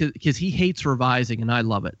get because he hates revising and I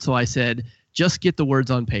love it. So I said, just get the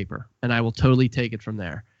words on paper and I will totally take it from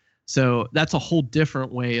there. So that's a whole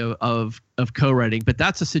different way of co-writing. But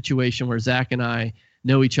that's a situation where Zach and I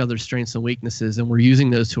know each other's strengths and weaknesses, and we're using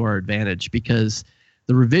those to our advantage, because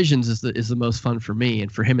the revisions is the most fun for me,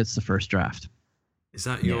 and for him it's the first draft. Is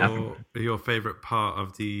that your favorite part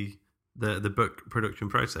of the book production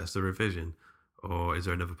process, the revision, or is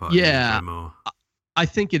there another part? Yeah, more? I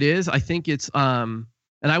think it is. I think it's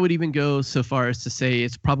and I would even go so far as to say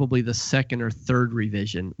it's probably the second or third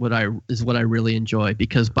revision what I really enjoy,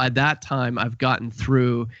 because by that time I've gotten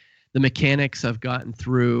through the mechanics, I've gotten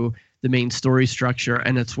through the main story structure,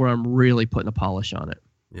 and it's where I'm really putting a polish on it.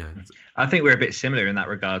 Yeah, I think we're a bit similar in that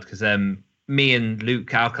regard, because me and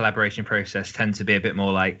Luke, our collaboration process tends to be a bit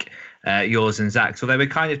more like yours and Zach's, although we're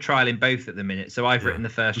kind of trialing both at the minute. So I've written the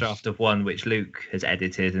first draft of one, which Luke has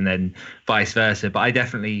edited, and then vice versa. But I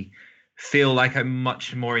definitely feel like I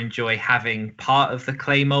much more enjoy having part of the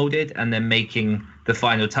clay molded and then making the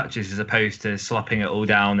final touches, as opposed to slopping it all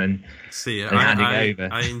down and handing it over.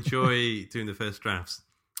 I enjoy doing the first drafts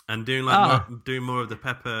and doing doing more of the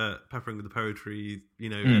peppering with the poetry,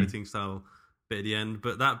 editing style bit at the end.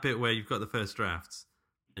 But that bit where you've got the first drafts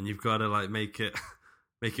and you've got to like make it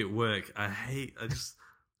work,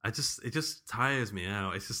 it just tires me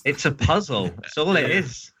out. It's a puzzle. That's all it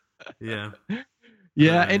is. Yeah.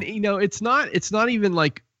 Yeah, and it's not even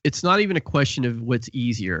a question of what's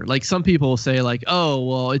easier. Like, some people will say like, oh,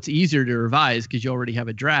 well, it's easier to revise because you already have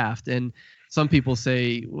a draft, and some people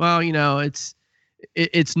say, well,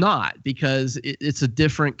 it's not, because it's a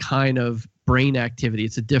different kind of brain activity.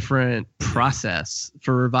 It's a different process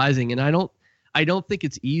for revising, and I don't think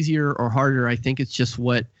it's easier or harder. I think it's just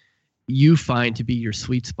what you find to be your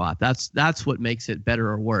sweet spot. That's what makes it better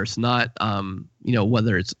or worse, not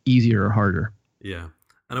whether it's easier or harder. Yeah,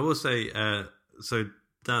 and I will say, so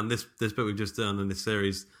Dan, this book we've just done in this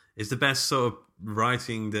series is the best sort of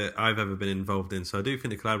writing that I've ever been involved in. So I do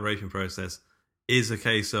think the collaboration process is a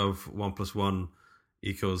case of 1 + 1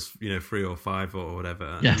 = 3 or 5 or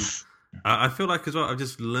whatever. Yes, and I feel like as well I've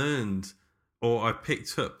just learned, or I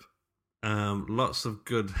picked up lots of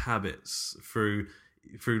good habits through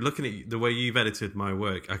looking at the way you've edited my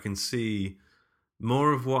work. I can see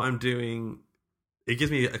more of what I'm doing. It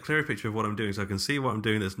gives me a clearer picture of what I'm doing, so I can see what I'm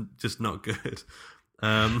doing that's just not good.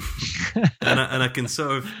 And I can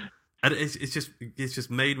sort of, and it's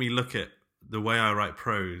just made me look at the way I write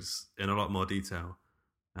prose in a lot more detail,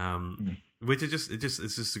 which is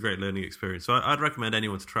it's just a great learning experience. So I'd recommend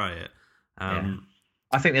anyone to try it.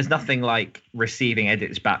 I think there's nothing like receiving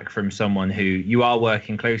edits back from someone who you are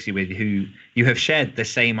working closely with, who you have shared the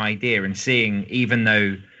same idea, and seeing, even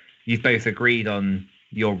though you've both agreed on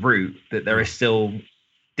your route, that there are still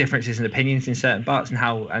differences in opinions in certain parts, and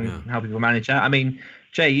how people manage that. I mean,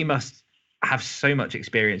 Jay, you must have so much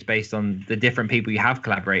experience based on the different people you have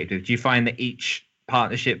collaborated with. Do you find that each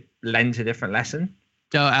partnership lends a different lesson?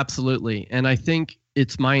 Oh, absolutely. And I think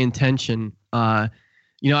it's my intention. I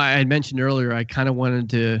had mentioned earlier, I kind of wanted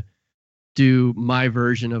to do my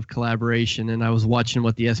version of collaboration, and I was watching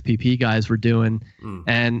what the SPP guys were doing,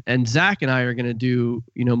 and Zach and I are going to do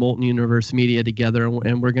Molten Universe Media together,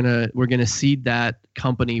 and we're gonna seed that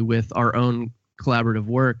company with our own collaborative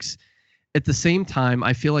works. At the same time,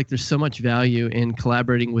 I feel like there's so much value in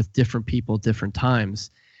collaborating with different people at different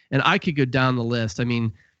times, and I could go down the list. I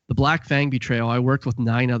mean, the Black Fang Betrayal, I worked with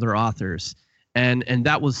 9 other authors, and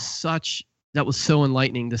that was so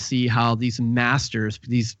enlightening to see how these masters,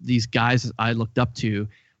 these guys I looked up to,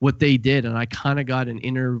 what they did, and I kind of got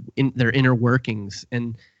their inner workings,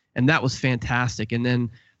 and that was fantastic. And then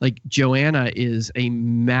like Joanna is a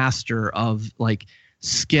master of like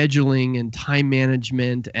scheduling and time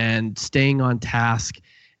management and staying on task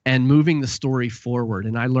and moving the story forward,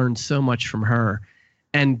 and I learned so much from her.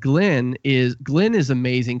 And Glenn is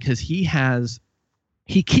amazing, because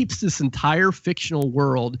he keeps this entire fictional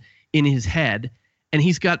world in his head, and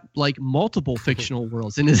he's got like multiple fictional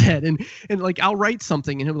worlds in his head, and like I'll write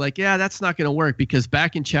something and he'll be like, yeah, that's not going to work because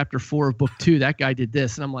back in chapter 4 of book 2 that guy did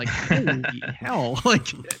this, and I'm like, holy hell. Like,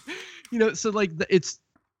 so like it's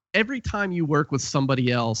every time you work with somebody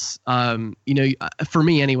else, for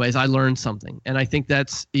me anyways, I learn something, and I think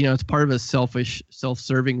that's it's part of a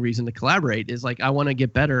self-serving reason to collaborate, is like I want to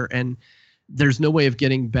get better, and there's no way of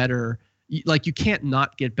getting better. Like, you can't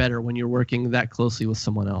not get better when you're working that closely with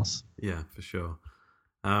someone else. Yeah, for sure.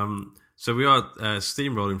 So we are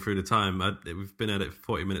steamrolling through the time. We've been at it for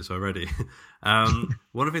 40 minutes already.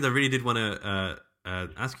 One of the things I really did want to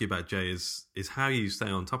ask you about, Jay, is how you stay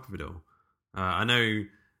on top of it all. I know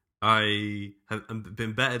I have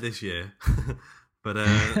been better this year, but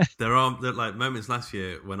there are like moments last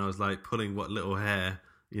year when I was like pulling what little hair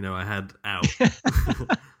I had out.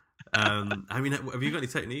 I mean, have you got any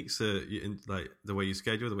techniques, like the way you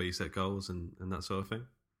schedule, the way you set goals, and that sort of thing?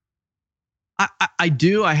 I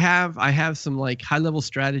do. I have some like high level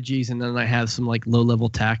strategies, and then I have some like low level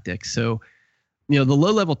tactics. So, the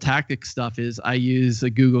low level tactic stuff is I use a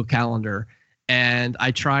Google Calendar, and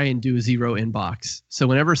I try and do a zero inbox. So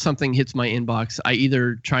whenever something hits my inbox, I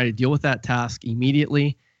either try to deal with that task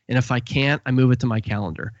immediately, and if I can't, I move it to my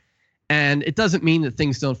calendar. And it doesn't mean that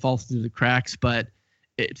things don't fall through the cracks, but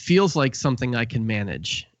it feels like something I can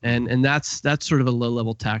manage. And that's sort of a low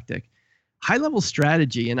level tactic. High level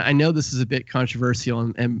strategy, and I know this is a bit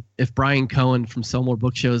controversial, and if Brian Cohen from Sell More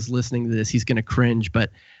Book Show is listening to this, he's going to cringe, but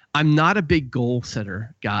I'm not a big goal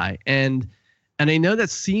setter guy. And I know that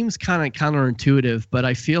seems kind of counterintuitive, but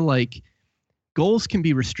I feel like goals can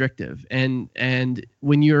be restrictive. And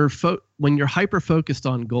when you're hyper focused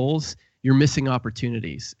on goals, you're missing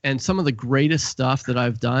opportunities. And some of the greatest stuff that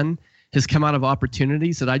I've done has come out of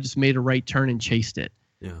opportunities that I just made a right turn and chased it.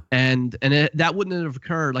 Yeah. And that wouldn't have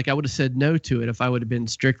occurred. Like I would have said no to it if I would have been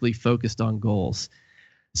strictly focused on goals.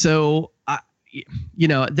 So,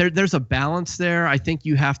 there's a balance there. I think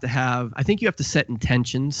you have to set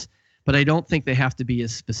intentions, but I don't think they have to be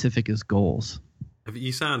as specific as goals.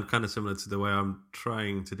 You sound kind of similar to the way I'm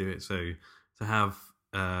trying to do it. So to have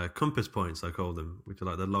compass points, I call them, which are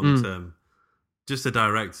like the long term, just to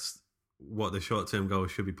direct what the short term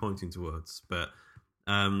goals should be pointing towards. But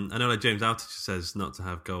I know like James Altucher says not to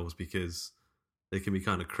have goals because they can be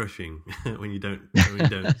kind of crushing when you don't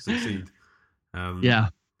succeed. Yeah.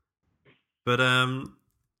 But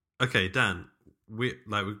okay, Dan, we're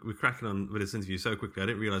cracking on with this interview so quickly. I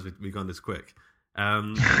didn't realize we'd gone this quick.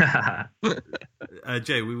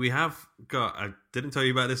 Jay, we have got. I didn't tell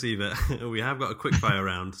you about this either. We have got a quick fire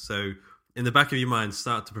round. So in the back of your mind,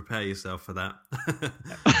 start to prepare yourself for that.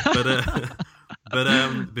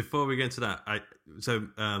 But before we get into that,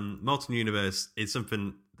 Molten Universe is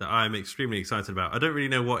something that I'm extremely excited about. I don't really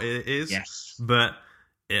know what it is, but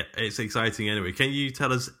it's exciting anyway. Can you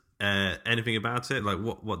tell us anything about it? Like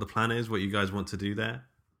what the plan is, what you guys want to do there?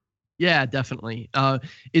 Yeah, definitely.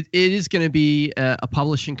 It is going to be a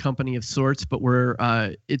publishing company of sorts, but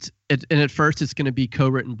at first it's going to be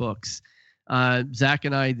co-written books. Zach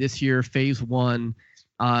and I this year, phase 1,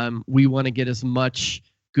 we want to get as much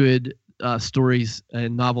good stories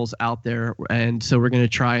and novels out there, and so we're going to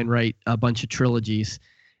try and write a bunch of trilogies.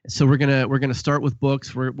 So we're gonna start with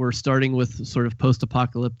books. We're starting with sort of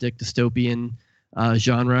post-apocalyptic dystopian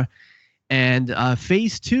genre. And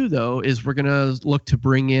phase 2, though, is we're going to look to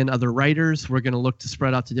bring in other writers. We're going to look to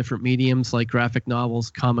spread out to different mediums like graphic novels,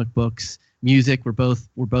 comic books, music. We're both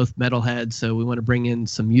metalheads, so we want to bring in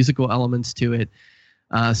some musical elements to it.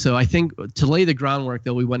 So I think to lay the groundwork,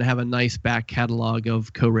 though, we want to have a nice back catalog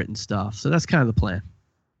of co-written stuff. So that's kind of the plan.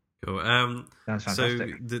 Cool. Sounds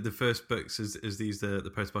fantastic. So the first books, is these the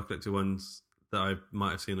post-apocalyptic ones that I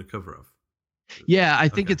might have seen a cover of? Yeah, I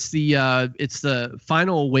think it's the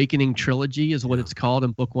Final Awakening trilogy is what it's called,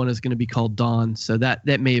 and book 1 is going to be called Dawn. So that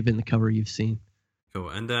may have been the cover you've seen. Cool.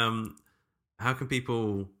 And how can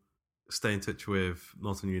people stay in touch with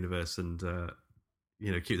Molten Universe and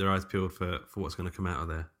keep their eyes peeled for what's going to come out of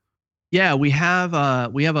there? Yeah, we have a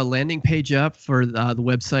landing page up for the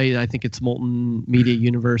website. I think it's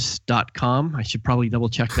multimediauniverse.com. I should probably double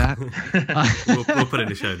check that. We'll put it in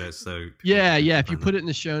the show notes. So yeah. If you put it in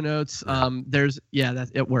the show notes,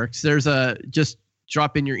 it works. There's just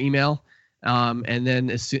drop in your email, and then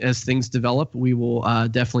as things develop, we will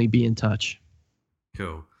definitely be in touch.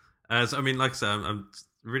 Cool. Like I said, I'm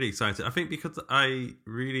really excited. I think because I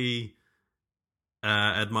really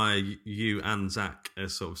admire you and Zach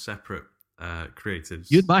as sort of separate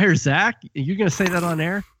creatives. You admire Zach? You're going to say that on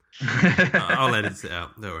air? I'll edit it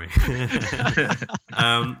out. Don't worry.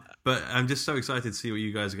 But I'm just so excited to see what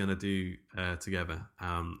you guys are going to do together.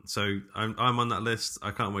 So I'm on that list.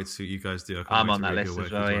 I can't wait to see what you guys do. I'm on that list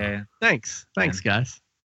as well. Yeah. Thanks, guys.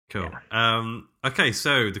 Cool. Yeah. Okay,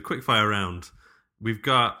 so the quickfire round. We've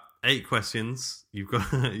got 8 questions. You've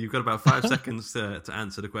got about 5 seconds to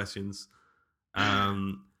answer the questions. Are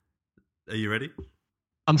you ready?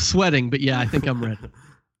 I'm sweating, but yeah, I think I'm ready.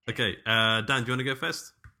 Okay, Dan, do you want to go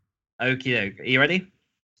first? Okie doke. Are you ready?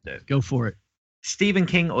 Go for it. Stephen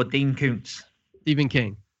King or Dean Koontz? Stephen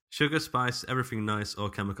King. Sugar, Spice, Everything Nice, or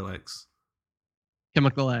Chemical X?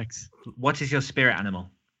 Chemical X. What is your spirit animal?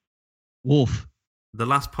 Wolf. The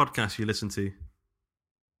last podcast you listened to?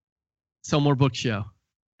 Sell More Book Show.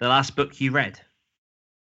 The last book you read?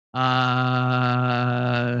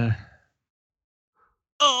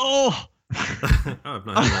 Oh, I've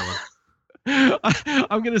not heard that one.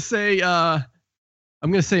 I'm gonna say I'm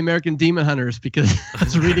going to say American Demon Hunters because I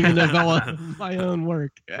was reading a novella of my own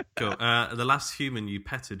work. Cool. The last human you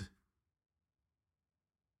petted?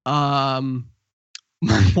 My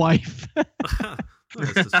wife.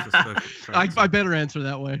 I better answer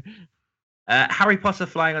that way. Harry Potter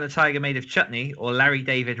flying on a tiger made of chutney, or Larry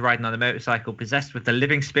David riding on a motorcycle possessed with the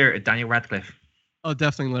living spirit of Daniel Radcliffe? Oh,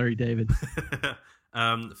 definitely Larry David.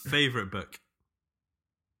 Favorite book?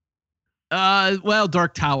 Well,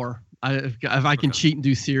 Dark Tower. If I can cheat and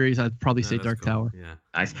do series, I'd probably say Dark Tower. Yeah.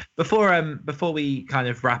 Nice. Before we kind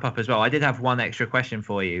of wrap up as well, I did have one extra question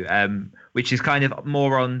for you, which is kind of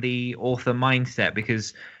more on the author mindset,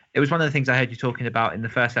 because it was one of the things I heard you talking about in the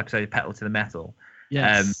first episode of Pedal to the Metal.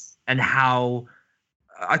 Yes. And how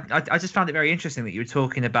I just found it very interesting that you were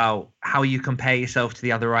talking about how you compare yourself to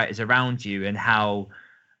the other writers around you and how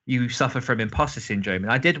you suffer from imposter syndrome.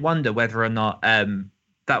 And I did wonder whether or not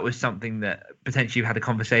that was something that potentially you had a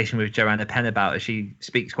conversation with Joanna Penn about, as she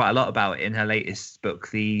speaks quite a lot about it in her latest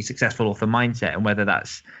book, The Successful Author Mindset, and whether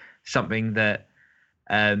that's something that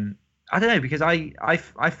I don't know, because I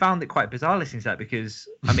found it quite bizarre listening to that, because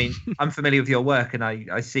I mean I'm familiar with your work and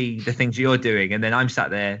I see the things you're doing, and then I'm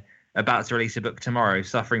sat there about to release a book tomorrow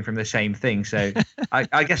suffering from the same thing. So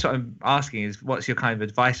I guess what I'm asking is, what's your kind of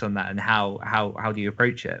advice on that, and how do you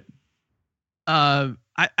approach it?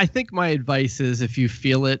 I think my advice is, if you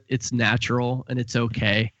feel it, it's natural and it's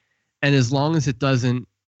okay. And as long as it doesn't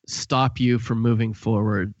stop you from moving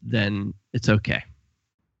forward, then it's okay.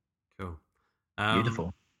 Cool.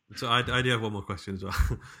 Beautiful. So I do have one more question as well.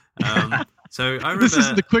 So I remember... This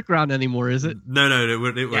isn't the quick round anymore, is it? No,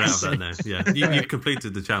 we're out of that now. Yeah, you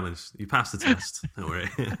completed the challenge. You passed the test. Don't worry.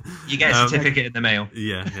 You get a certificate in the mail.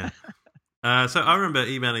 Yeah. So I remember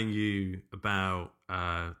emailing you about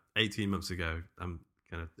 18 months ago, I'm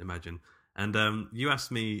going to imagine. And you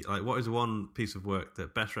asked me, like, what is one piece of work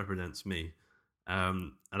that best represents me?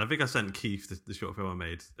 And I think I sent Keith the short film I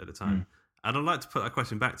made at the time. And I'd like to put that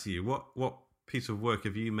question back to you. What piece of work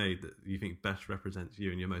have you made that you think best represents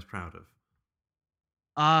you and you're most proud of?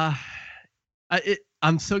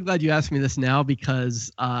 I'm so glad you asked me this now,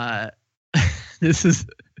 because this is...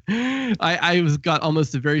 I got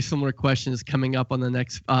almost a very similar questions coming up on the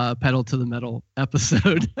next Pedal to the Metal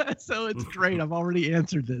episode. So it's great. I've already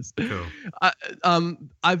answered this. Cool.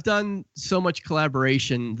 I've done so much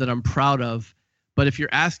collaboration that I'm proud of. But if you're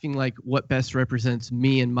asking like what best represents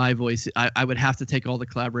me and my voice, I would have to take all the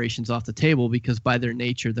collaborations off the table, because by their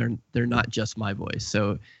nature, they're not just my voice.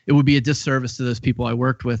 So it would be a disservice to those people I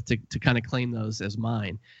worked with to kind of claim those as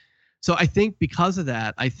mine. So I think because of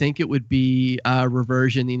that, I think it would be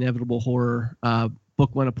Reversion, The Inevitable Horror, book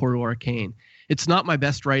 1 of Portal Arcane. It's not my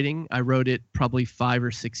best writing. I wrote it probably 5 or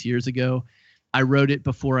 6 years ago. I wrote it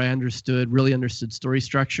before I really understood story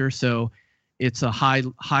structure. So it's a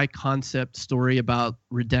high concept story about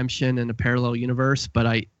redemption in a parallel universe, but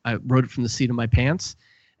I wrote it from the seat of my pants.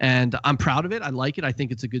 And I'm proud of it. I like it. I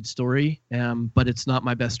think it's a good story, but it's not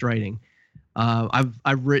my best writing.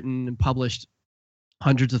 I've written and published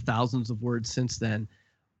hundreds of thousands of words since then.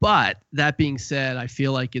 But that being said, I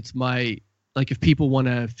feel like it's if people want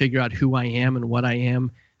to figure out who I am and what I am,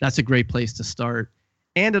 that's a great place to start.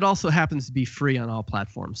 And it also happens to be free on all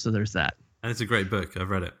platforms. So there's that. And it's a great book. I've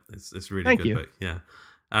read it. It's a really Thank good you. book. Yeah.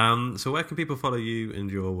 So where can people follow you and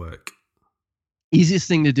your work? Easiest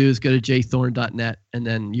thing to do is go to jthorn.net, and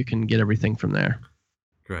then you can get everything from there.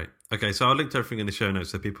 Great. Okay, so I'll link to everything in the show notes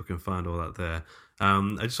so people can find all that there.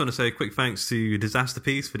 I just want to say a quick thanks to Disaster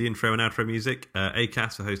Piece for the intro and outro music,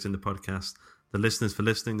 ACAST for hosting the podcast, the listeners for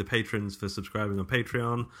listening, the patrons for subscribing on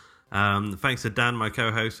Patreon. Thanks to Dan, my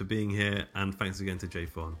co-host, for being here, and thanks again to Jay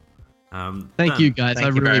Thorn. Thank Dan, you, guys. I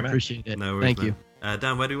really appreciate it. No worries, Thank you.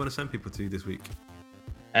 Dan, where do you want to send people to this week?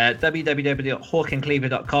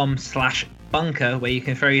 www.hawkandcleaver.com/bunker, where you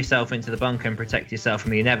can throw yourself into the bunker and protect yourself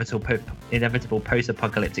from the inevitable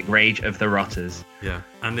post-apocalyptic rage of the rotters. Yeah,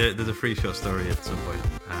 and there's a free short story at some point.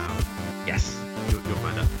 Yes. You'll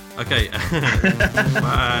find out. Okay.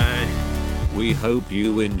 Bye. We hope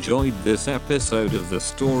you enjoyed this episode of the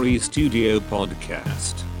Story Studio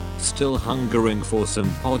podcast. Still hungering for some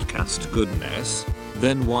podcast goodness?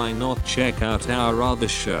 Then why not check out our other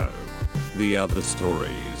show, The Other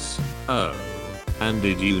Stories. Oh, and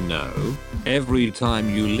did you know, every time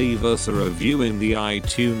you leave us a review in the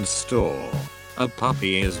iTunes store, a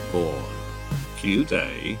puppy is born. Cute,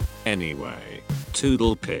 eh? Anyway,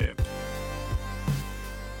 toodle pip.